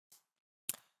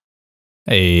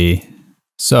Hey,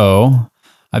 so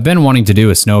I've been wanting to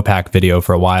do a snowpack video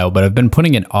for a while, but I've been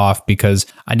putting it off because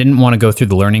I didn't want to go through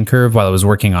the learning curve while I was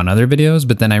working on other videos.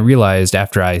 But then I realized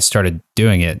after I started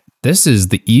doing it, this is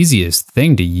the easiest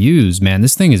thing to use, man.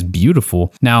 This thing is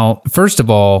beautiful. Now, first of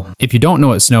all, if you don't know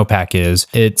what Snowpack is,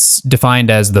 it's defined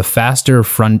as the faster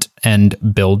front end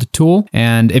build tool.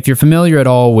 And if you're familiar at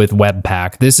all with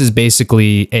Webpack, this is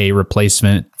basically a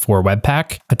replacement for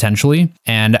Webpack, potentially.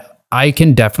 And I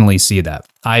can definitely see that.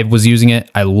 I was using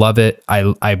it. I love it.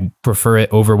 I prefer it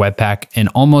over Webpack in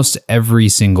almost every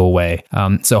single way.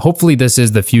 So hopefully this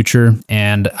is the future.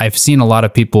 And I've seen a lot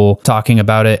of people talking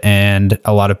about it and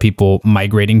a lot of people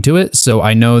migrating to it. So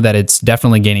I know that it's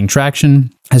definitely gaining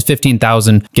traction. Has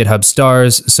 15,000 GitHub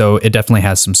stars. So it definitely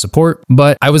has some support.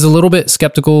 But I was a little bit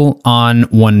skeptical on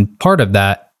one part of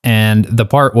that. And the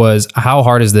part was, how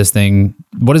hard is this thing?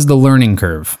 What is the learning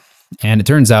curve? And it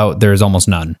turns out there's almost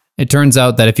none. It turns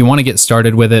out that if you want to get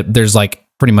started with it, there's like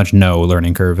pretty much no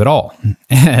learning curve at all.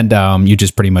 And you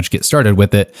just pretty much get started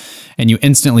with it and you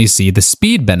instantly see the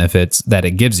speed benefits that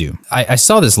it gives you. I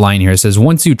saw this line here. It says,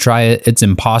 once you try it, it's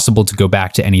impossible to go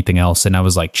back to anything else. And I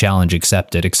was like, challenge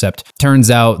accepted, except turns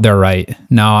out they're right.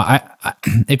 Now,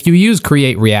 if you use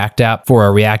Create React App for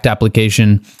a React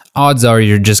application, odds are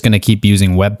you're just going to keep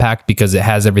using Webpack because it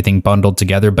has everything bundled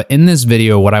together. But in this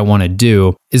video, what I want to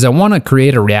do is I want to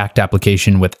create a React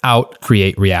application without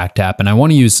Create React App. And I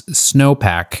want to use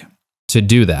Snowpack to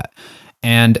do that.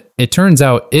 And it turns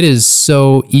out it is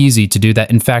so easy to do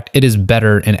that. In fact, it is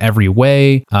better in every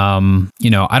way. You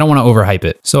know, I don't want to overhype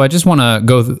it. So I just want to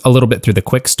go a little bit through the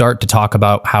quick start to talk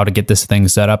about how to get this thing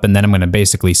set up. And then I'm going to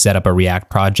basically set up a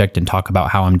React project and talk about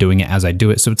how I'm doing it as I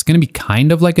do it. So it's going to be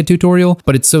kind of like a tutorial,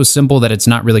 but it's so simple that it's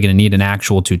not really going to need an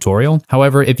actual tutorial.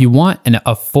 However, if you want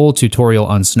a full tutorial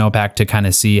on Snowpack to kind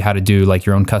of see how to do like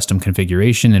your own custom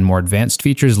configuration and more advanced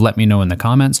features, let me know in the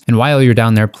comments. And while you're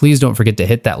down there, please don't forget to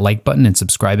hit that like button and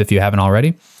subscribe if you haven't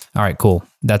already. All right, cool.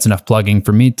 That's enough plugging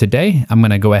for me today. I'm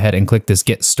going to go ahead and click this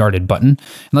Get Started button.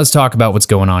 And let's talk about what's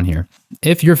going on here.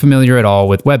 If you're familiar at all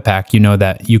with Webpack, you know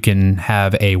that you can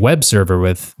have a web server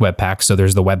with Webpack. So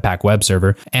there's the Webpack web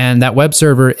server. And that web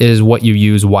server is what you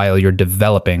use while you're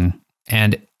developing.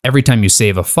 And every time you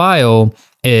save a file,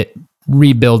 it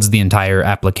rebuilds the entire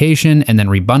application and then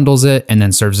rebundles it and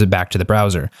then serves it back to the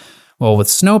browser. Well, with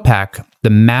Snowpack, the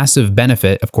massive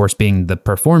benefit, of course, being the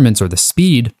performance or the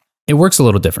speed, it works a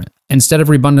little different. Instead of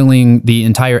rebundling the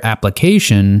entire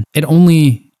application, it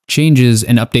only changes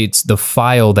and updates the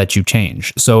file that you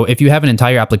change. So if you have an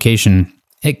entire application,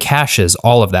 it caches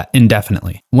all of that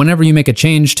indefinitely. Whenever you make a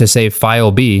change to say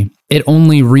file B, it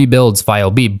only rebuilds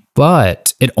file B,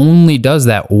 but it only does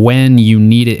that when you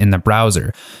need it in the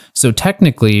browser. So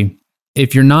technically,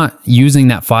 if you're not using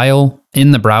that file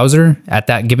in the browser at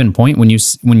that given point, when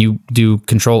you do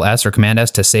Control S or Command S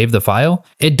to save the file,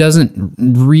 it doesn't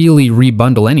really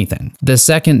rebundle anything. The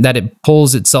second that it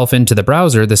pulls itself into the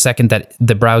browser, the second that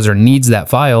the browser needs that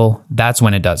file, that's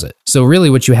when it does it. So really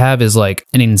what you have is like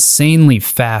an insanely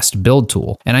fast build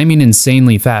tool. And I mean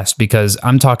insanely fast because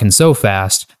I'm talking so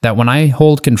fast that when I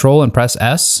hold Control and press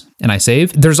S and I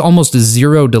save, there's almost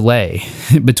zero delay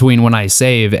between when I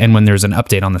save and when there's an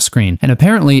update on the screen. And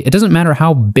apparently it doesn't matter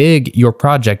how big your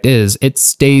project is, it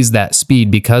stays that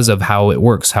speed because of how it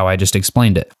works, how I just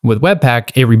explained it. With Webpack,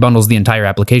 it rebundles the entire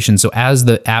application. So as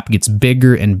the app gets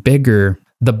bigger and bigger,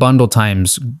 the bundle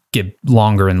times get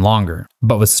longer and longer.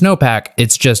 But with Snowpack,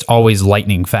 it's just always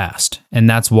lightning fast. And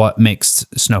that's what makes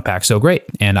Snowpack so great.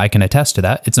 And I can attest to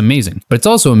that. It's amazing. But it's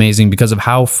also amazing because of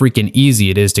how freaking easy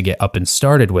it is to get up and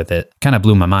started with it. Kind of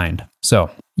blew my mind.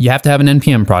 So you have to have an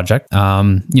NPM project,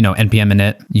 you know, NPM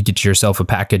init, you get yourself a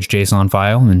package JSON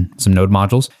file and some node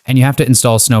modules, and you have to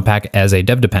install Snowpack as a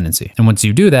dev dependency. And once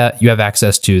you do that, you have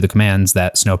access to the commands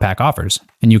that Snowpack offers.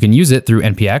 And you can use it through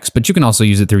npx, but you can also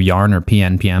use it through yarn or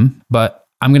pnpm. But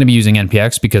I'm going to be using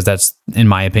npx because that's, in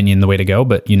my opinion, the way to go.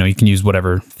 But you know, you can use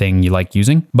whatever thing you like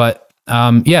using. But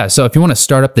yeah, so if you want to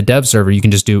start up the dev server, you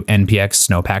can just do npx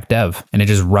snowpack dev and it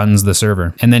just runs the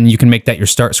server. And then you can make that your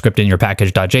start script in your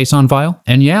package.json file.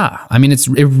 And yeah, I mean, it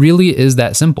really is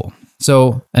that simple.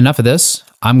 So enough of this.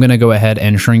 I'm going to go ahead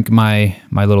and shrink my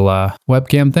little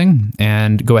webcam thing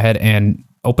and go ahead and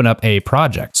open up a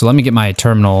project. So let me get my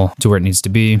terminal to where it needs to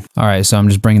be. All right, so I'm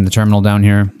just bringing the terminal down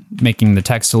here. making the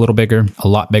text a little bigger, a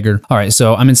lot bigger. All right,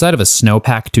 so I'm inside of a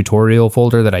Snowpack tutorial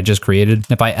folder that I just created.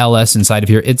 If I ls inside of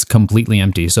here, it's completely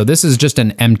empty. So this is just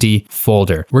an empty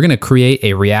folder. We're gonna create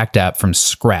a React app from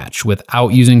scratch without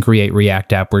using create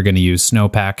React app. We're gonna use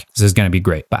Snowpack. This is gonna be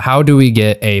great. But how do we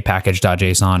get a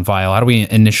package.json file? How do we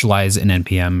initialize an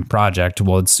NPM project?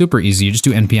 Well, it's super easy. You just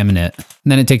do npm init,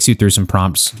 and then it takes you through some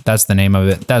prompts. That's the name of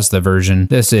it. That's the version.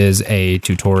 This is a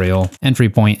tutorial. Entry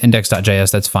point,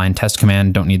 index.js, that's fine. Test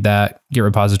command, don't need that. Git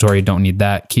repository, don't need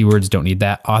that. Keywords, don't need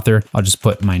that. Author, I'll just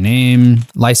put my name.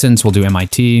 License, we'll do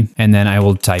MIT, and then I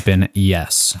will type in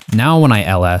yes. Now when I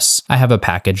ls, I have a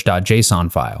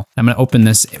package.json file. I'm gonna open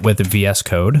this with VS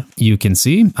Code. You can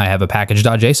see I have a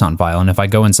package.json file, and if I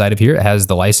go inside of here, it has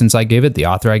the license I gave it, the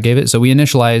author I gave it, so we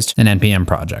initialized an NPM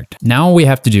project. Now we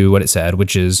have to do what it said,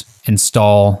 which is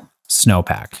install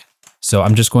Snowpack. So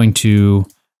I'm just going to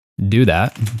do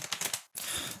that.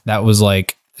 That was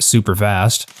like super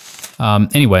fast.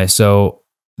 Anyway, so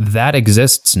that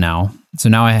exists now. So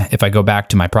now if I go back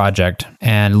to my project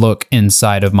and look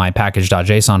inside of my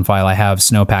package.json file, I have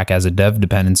Snowpack as a dev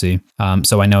dependency.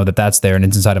 So I know that that's there, and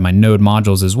it's inside of my node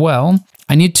modules as well.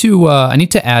 I need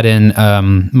to add in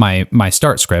my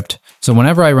start script. So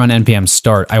whenever I run npm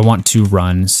start, I want to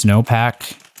run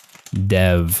snowpack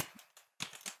dev.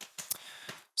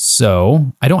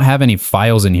 So I don't have any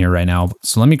files in here right now.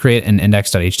 So let me create an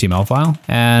index.html file,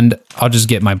 and I'll just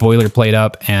get my boilerplate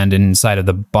up, and inside of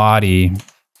the body,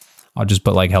 I'll just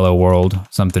put like hello world,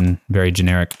 something very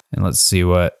generic. And let's see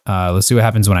what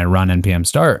happens when I run npm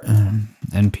start.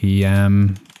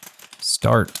 npm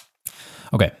start.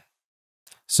 Okay.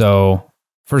 So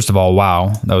first of all,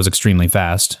 wow, that was extremely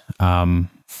fast.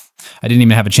 I didn't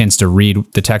even have a chance to read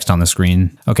the text on the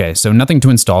screen. Okay, so nothing to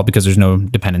install because there's no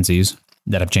dependencies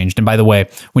that have changed. And by the way,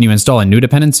 when you install a new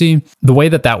dependency, the way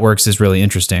that works is really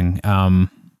interesting.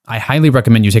 I highly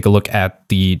recommend you take a look at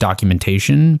the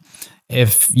documentation.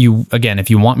 If you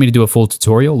want me to do a full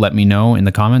tutorial, let me know in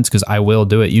the comments, because I will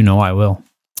do it. You know I will.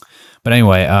 But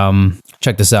anyway,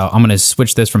 check this out. I'm going to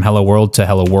switch this from hello world to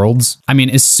hello worlds. I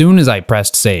mean, as soon as I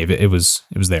pressed save, it was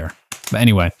there. But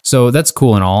anyway, so that's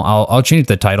cool and all. I'll change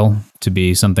the title to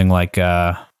be something like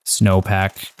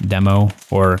Snowpack demo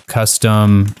or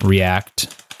custom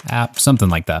React app, something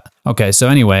like that. Okay, so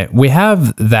anyway, we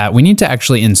have that. We need to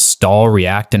actually install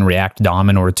React and React DOM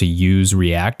in order to use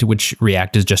React, which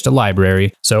React is just a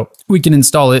library. So we can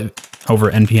install it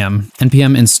over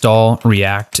npm install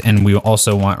React, and we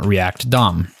also want React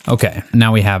DOM. Okay,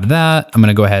 now we have that. I'm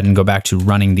gonna go ahead and go back to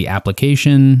running the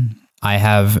application. I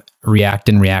have React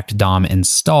and React DOM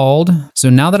installed. So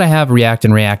now that I have React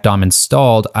and React DOM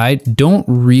installed, I don't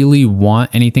really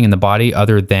want anything in the body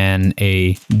other than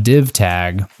a div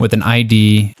tag with an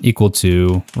ID equal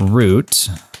to root.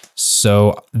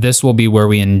 So this will be where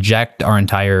we inject our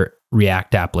entire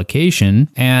React application,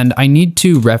 and I need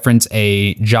to reference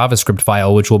a JavaScript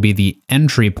file, which will be the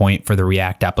entry point for the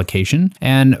React application.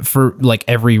 And for like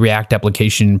every React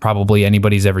application probably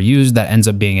anybody's ever used, that ends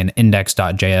up being an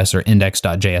index.js or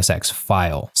index.jsx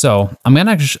file. So I'm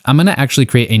gonna actually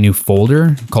create a new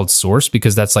folder called source,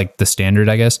 because that's like the standard,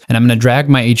 I guess. And I'm gonna drag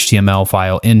my HTML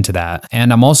file into that.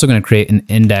 And I'm also gonna create an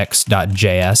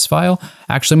index.js file.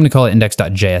 Actually, I'm gonna call it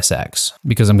index.jsx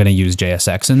because I'm gonna use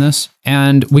JSX in this.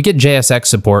 And we get JSX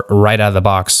support right out of the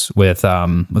box with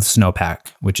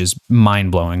Snowpack, which is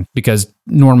mind blowing, because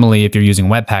normally if you're using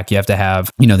Webpack, you have to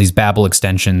have, these Babel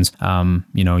extensions.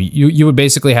 You would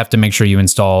basically have to make sure you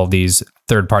install these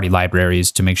third-party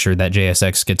libraries to make sure that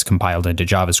JSX gets compiled into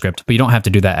JavaScript, but you don't have to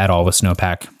do that at all with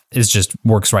Snowpack. It just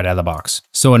works right out of the box.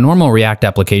 So a normal React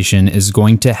application is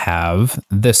going to have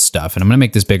this stuff, and I'm gonna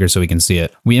make this bigger so we can see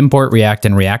it. We import React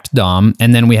and React DOM,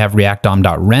 and then we have React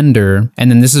DOM.render, and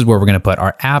then this is where we're gonna put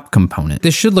our app component.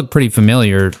 This should look pretty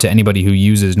familiar to anybody who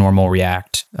uses normal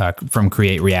React from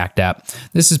Create React App.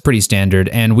 This is pretty standard,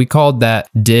 and we called that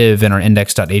div in our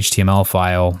index.html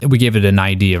file. We gave it an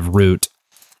ID of root.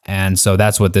 And so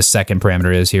that's what this second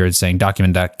parameter is here. It's saying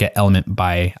document.getElement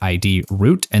by ID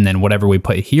root. And then whatever we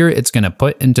put here, it's going to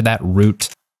put into that root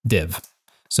div.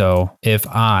 So if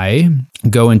I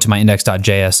go into my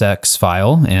index.jsx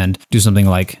file and do something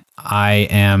like I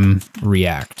am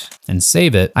React and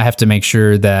save it, I have to make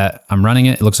sure that I'm running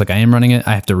it. It looks like I am running it.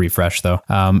 I have to refresh though.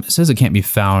 It says it can't be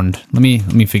found. Let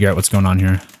me figure out what's going on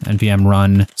here. npm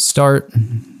run start.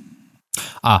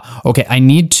 Okay, I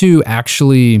need to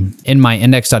actually, in my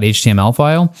index.html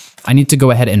file, I need to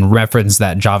go ahead and reference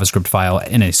that JavaScript file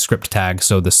in a script tag.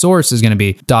 So the source is going to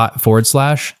be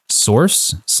 /source/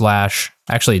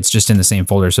 actually, it's just in the same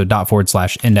folder. So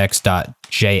 /index.jsx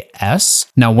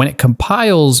 .js. Now, when it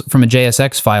compiles from a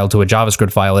JSX file to a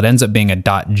JavaScript file, it ends up being a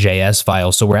 .js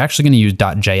file. So we're actually going to use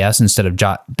 .js instead of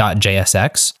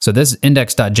 .jsx. So this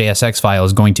index.jsx file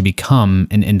is going to become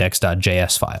an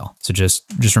index.js file. So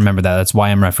just remember that. That's why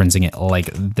I'm referencing it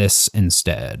like this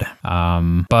instead.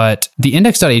 But the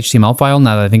index.html file,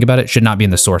 now that I think about it, should not be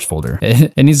in the source folder.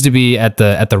 It needs to be at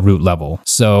the root level.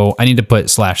 So I need to put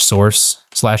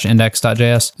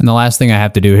 /source/index.js. And the last thing I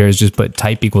have to do here is just put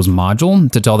type equals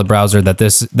module to tell the browser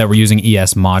that we're using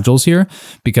ES modules here,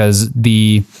 because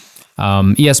the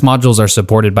ES modules are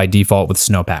supported by default with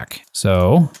Snowpack.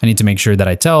 So I need to make sure that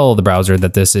I tell the browser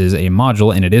that this is a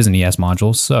module, and it is an ES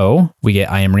module. So we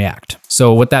get I am React.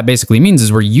 So what that basically means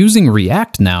is we're using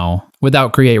React now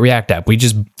without create React app. We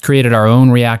just created our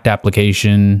own React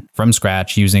application from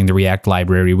scratch using the React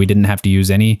library. We didn't have to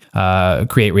use any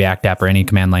create React app or any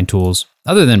command line tools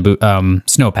other than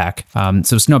Snowpack.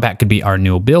 So Snowpack could be our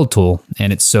new build tool,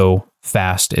 and it's so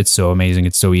fast. It's so amazing.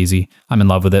 It's so easy. I'm in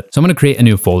love with it. So I'm going to create a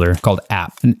new folder called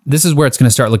app. And this is where it's going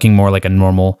to start looking more like a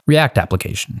normal React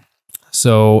application.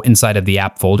 So inside of the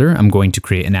app folder, I'm going to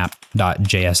create an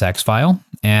app.jsx file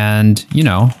and,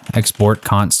 export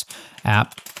const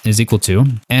app is equal to,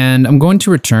 and I'm going to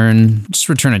return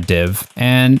a div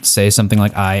and say something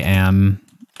like I am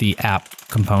the app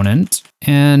component,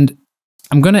 and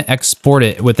I'm going to export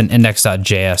it with an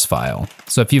index.js file.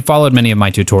 So if you followed many of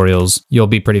my tutorials, you'll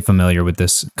be pretty familiar with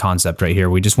this concept right here.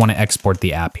 We just want to export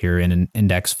the app here in an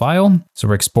index file. So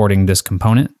we're exporting this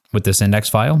component with this index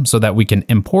file so that we can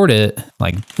import it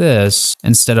like this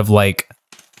instead of like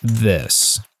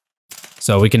this.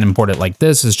 So we can import it like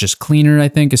this. It's just cleaner, I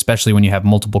think, especially when you have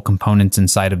multiple components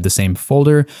inside of the same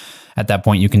folder. At that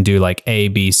point, you can do like A,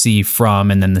 B, C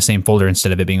from, and then the same folder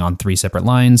instead of it being on 3 separate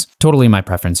lines. Totally my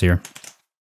preference here.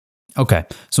 Okay,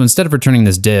 so instead of returning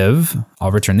this div,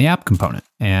 I'll return the app component,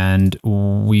 and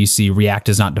we see React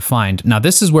is not defined. Now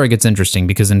this is where it gets interesting,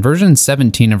 because in version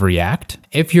 17 of React,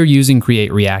 if you're using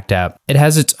create React app, it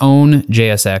has its own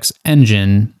JSX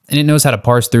engine, and it knows how to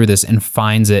parse through this and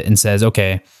finds it and says,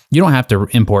 okay, you don't have to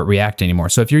import React anymore.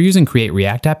 So if you're using create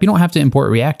React app, you don't have to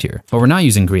import React here, but we're not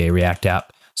using create React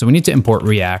app. So we need to import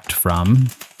React from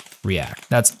React.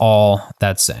 That's all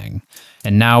that's saying.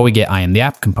 And now we get I am the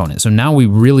app component. So now we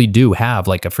really do have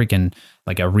like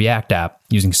a React app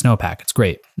using Snowpack. It's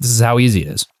great. This is how easy it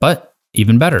is. But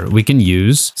even better, we can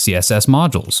use CSS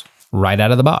modules right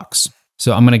out of the box.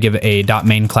 So I'm going to give it a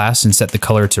 .main class and set the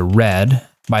color to red.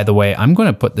 By the way, I'm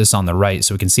going to put this on the right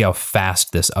so we can see how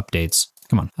fast this updates.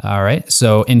 Come on. All right.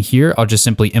 So in here, I'll just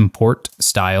simply import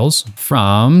styles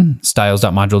from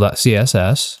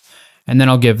styles.module.css. And then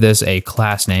I'll give this a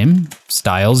class name,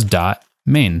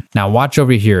 styles.main. Now watch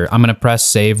over here. I'm going to press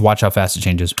save. Watch how fast it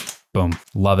changes. Boom.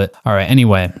 Love it. All right.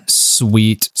 Anyway,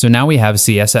 sweet. So now we have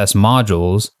CSS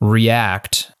modules,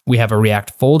 React. We have a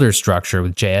React folder structure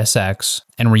with JSX,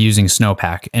 and we're using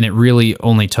Snowpack, and it really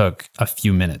only took a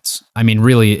few minutes. I mean,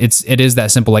 really, it is that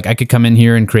simple. Like I could come in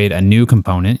here and create a new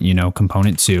component,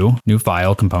 component 2, new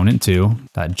file, component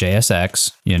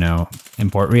 2.jsx,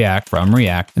 import React from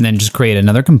React, and then just create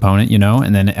another component,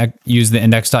 and then use the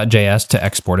index.js to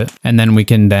export it. And then we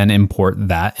can then import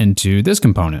that into this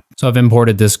component. So I've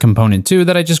imported this component 2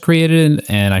 that I just created,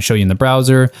 and I show you in the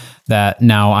browser that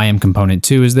now I am component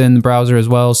 2 is in the browser as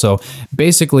well. So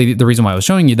basically the reason why I was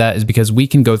showing you that is because we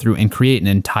can go through and create an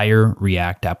entire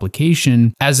React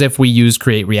application as if we use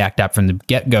create React app from the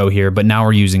get-go here, but now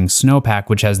we're using Snowpack,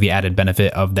 which has the added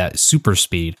benefit of that super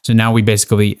speed. So now we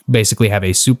basically have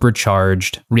a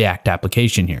supercharged React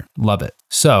application here. Love it.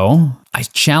 So I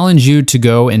challenge you to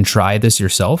go and try this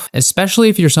yourself, especially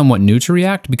if you're somewhat new to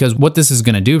React, because what this is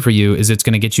going to do for you is it's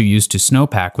going to get you used to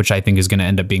Snowpack, which I think is going to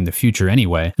end up being the future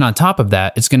anyway. And on top of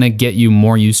that, it's going to get you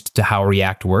more used to how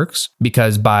React works,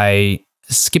 because by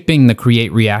skipping the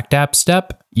create React app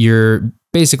step, you're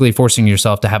basically forcing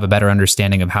yourself to have a better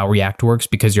understanding of how React works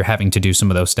because you're having to do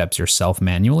some of those steps yourself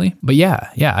manually. But yeah,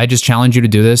 I just challenge you to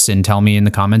do this and tell me in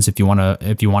the comments if you want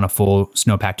a full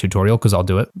Snowpack tutorial, because I'll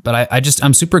do it. But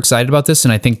I'm super excited about this,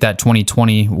 and I think that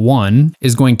 2021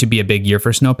 is going to be a big year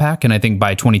for Snowpack, and I think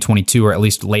by 2022, or at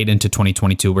least late into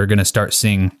 2022, we're going to start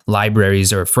seeing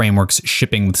libraries or frameworks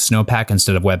shipping with Snowpack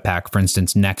instead of Webpack. For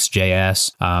instance,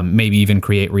 Next.js, maybe even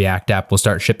Create React app will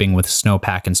start shipping with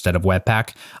Snowpack instead of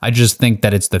Webpack. I just think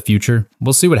that it's the future.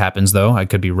 We'll see what happens though. I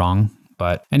could be wrong.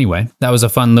 But anyway, that was a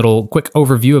fun little quick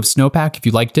overview of Snowpack. If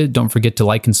you liked it, don't forget to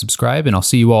like and subscribe, and I'll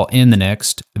see you all in the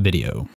next video.